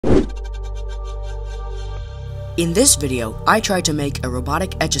In this video, I tried to make a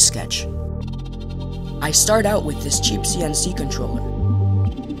robotic Etch-A-Sketch. I start out with this cheap CNC controller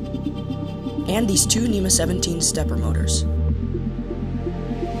and these two NEMA 17 stepper motors.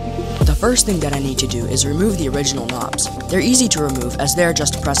 The first thing that I need to do is remove the original knobs. They're easy to remove as they're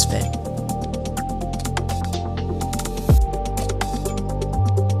just press fit.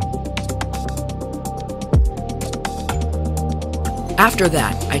 After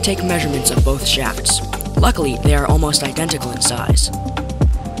that, I take measurements of both shafts. Luckily, they are almost identical in size.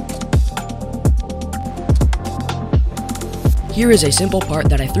 Here is a simple part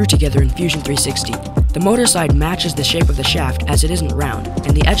that I threw together in Fusion 360. The motor side matches the shape of the shaft as it isn't round,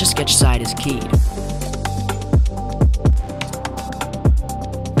 and the Etch-A-Sketch side is keyed.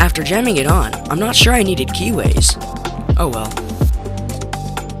 After jamming it on, I'm not sure I needed keyways. Oh well.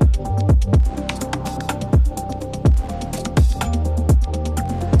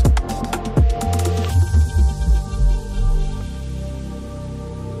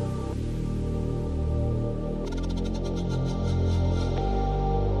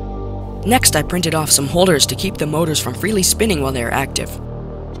 Next, I printed off some holders to keep the motors from freely spinning while they are active.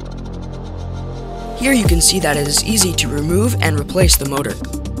 Here you can see that it is easy to remove and replace the motor.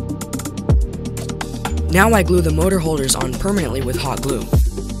 Now I glue the motor holders on permanently with hot glue.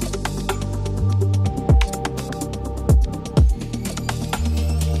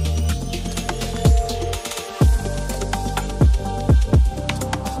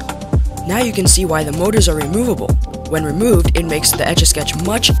 Now you can see why the motors are removable. When removed, it makes the Etch-A-Sketch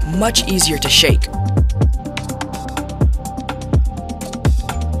much easier to shake.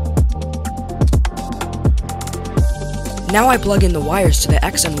 Now I plug in the wires to the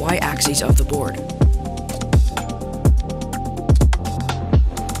X and Y axes of the board.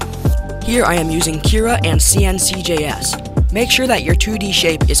 Here I am using Cura and CNCJS. Make sure that your 2D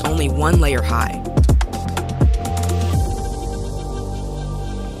shape is only one layer high.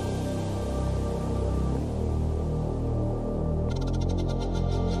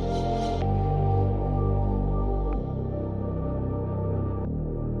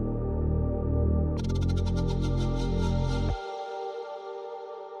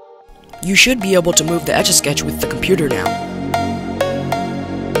 You should be able to move the Etch-A-Sketch with the computer now.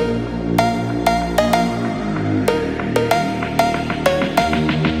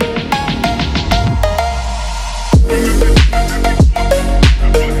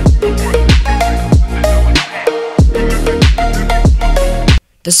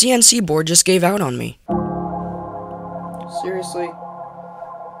 The CNC board just gave out on me. Seriously?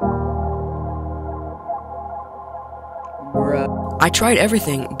 I tried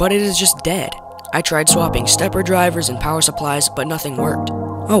everything, but it is just dead. I tried swapping stepper drivers and power supplies, but nothing worked.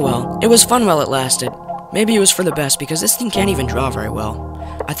 Oh well, it was fun while it lasted. Maybe it was for the best because this thing can't even draw very well.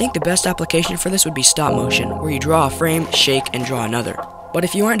 I think the best application for this would be stop motion, where you draw a frame, shake, and draw another. But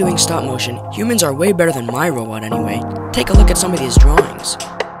if you aren't doing stop motion, humans are way better than my robot anyway. Take a look at some of these drawings.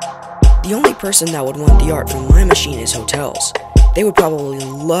 The only person that would want the art from my machine is hotels. They would probably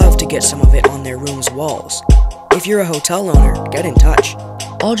love to get some of it on their room's walls. If you're a hotel owner, get in touch.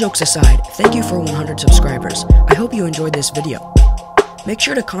 All jokes aside, thank you for 100 subscribers. I hope you enjoyed this video. Make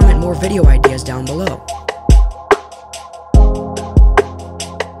sure to comment more video ideas down below.